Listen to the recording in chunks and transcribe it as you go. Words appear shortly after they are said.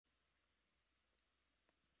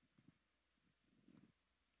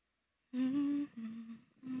Hi,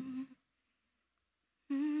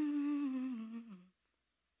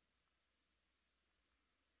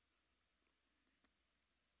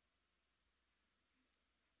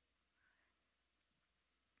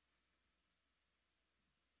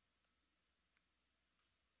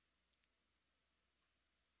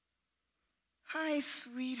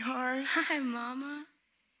 sweetheart. Hi, Mama.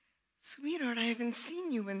 Sweetheart, I haven't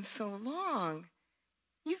seen you in so long.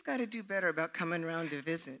 You've got to do better about coming around to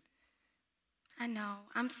visit. I know.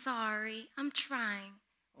 I'm sorry. I'm trying.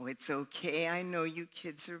 Oh, it's okay. I know you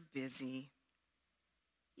kids are busy.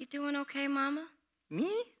 You doing okay, Mama?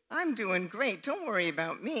 Me? I'm doing great. Don't worry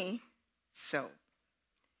about me. So,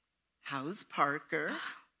 how's Parker?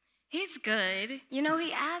 He's good. You know,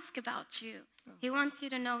 he asked about you. He wants you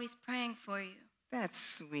to know he's praying for you. That's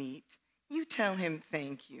sweet. You tell him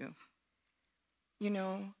thank you. You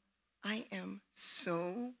know, I am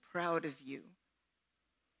so proud of you.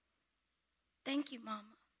 Thank you, Mama.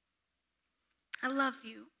 I love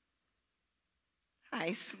you.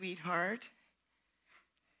 Hi, sweetheart.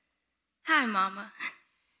 Hi, Mama.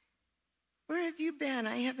 Where have you been?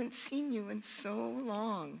 I haven't seen you in so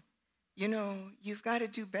long. You know, you've got to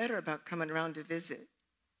do better about coming around to visit.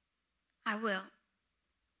 I will.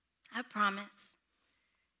 I promise.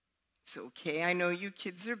 It's okay. I know you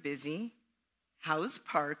kids are busy. How's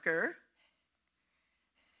Parker?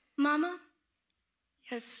 Mama?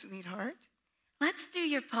 Yes, sweetheart. Let's do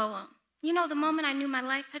your poem. You know, the moment I knew my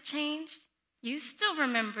life had changed? You still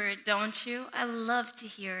remember it, don't you? I love to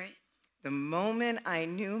hear it. The moment I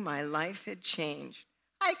knew my life had changed.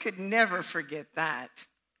 I could never forget that.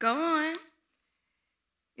 Go on.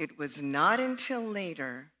 It was not until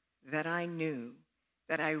later that I knew,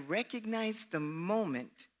 that I recognized the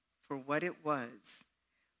moment for what it was.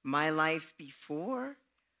 My life before,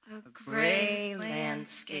 a gray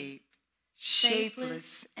landscape,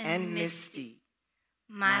 shapeless and misty.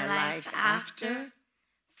 My life after,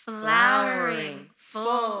 flowering,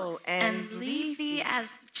 full and leafy as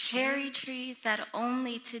cherry trees that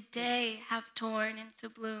only today have torn into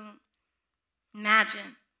bloom.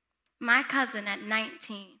 Imagine my cousin at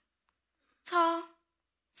 19, tall,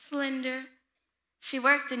 slender. She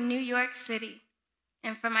worked in New York City,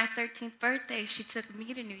 and for my 13th birthday, she took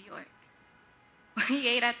me to New York. We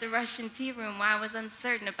ate at the Russian tea room while I was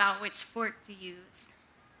uncertain about which fork to use,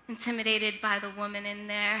 intimidated by the women in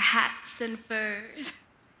their hats and furs,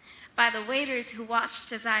 by the waiters who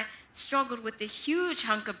watched as I struggled with the huge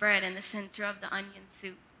hunk of bread in the center of the onion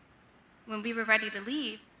soup. When we were ready to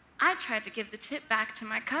leave, I tried to give the tip back to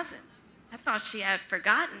my cousin. I thought she had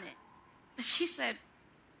forgotten it, but she said,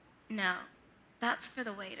 "No, that's for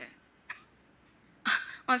the waiter."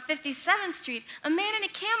 On 57th Street, a man in a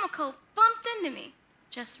camel coat bumped into me,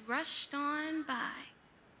 just rushed on by.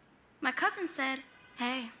 My cousin said,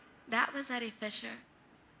 "Hey, that was Eddie Fisher."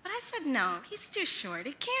 But I said, "No, he's too short.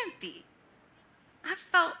 It can't be." I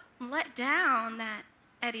felt let down that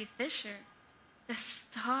Eddie Fisher, the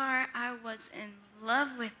star I was in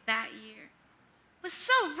love with that year, was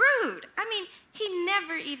so rude. I mean, he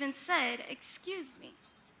never even said, "Excuse me."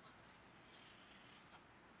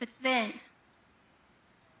 But then,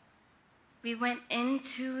 we went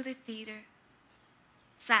into the theater,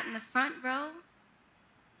 sat in the front row,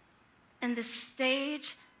 and the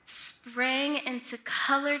stage sprang into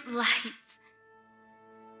colored light.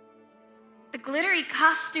 The glittery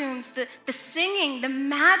costumes, the singing, the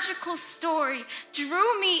magical story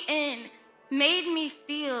drew me in, made me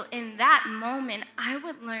feel in that moment I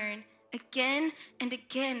would learn again and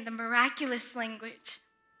again the miraculous language,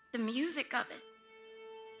 the music of it.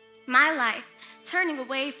 My life, turning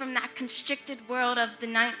away from that constricted world of the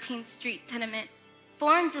 19th Street tenement,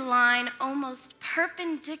 formed a line almost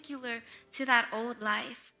perpendicular to that old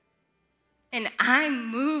life. And I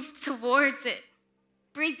moved towards it,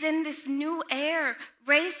 breathed in this new air,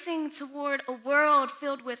 racing toward a world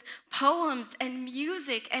filled with poems and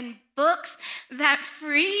music and books that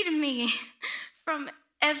freed me from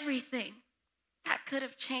everything that could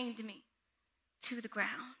have chained me to the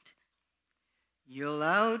ground. You'll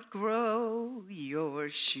outgrow your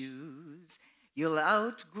shoes. You'll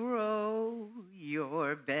outgrow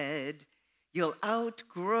your bed. You'll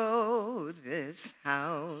outgrow this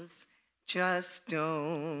house. Just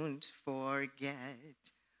don't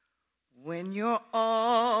forget when you're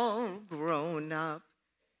all grown up,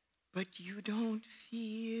 but you don't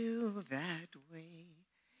feel that way.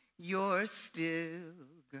 You're still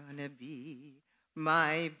gonna be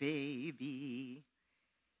my baby.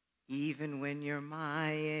 Even when you're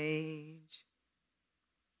my age,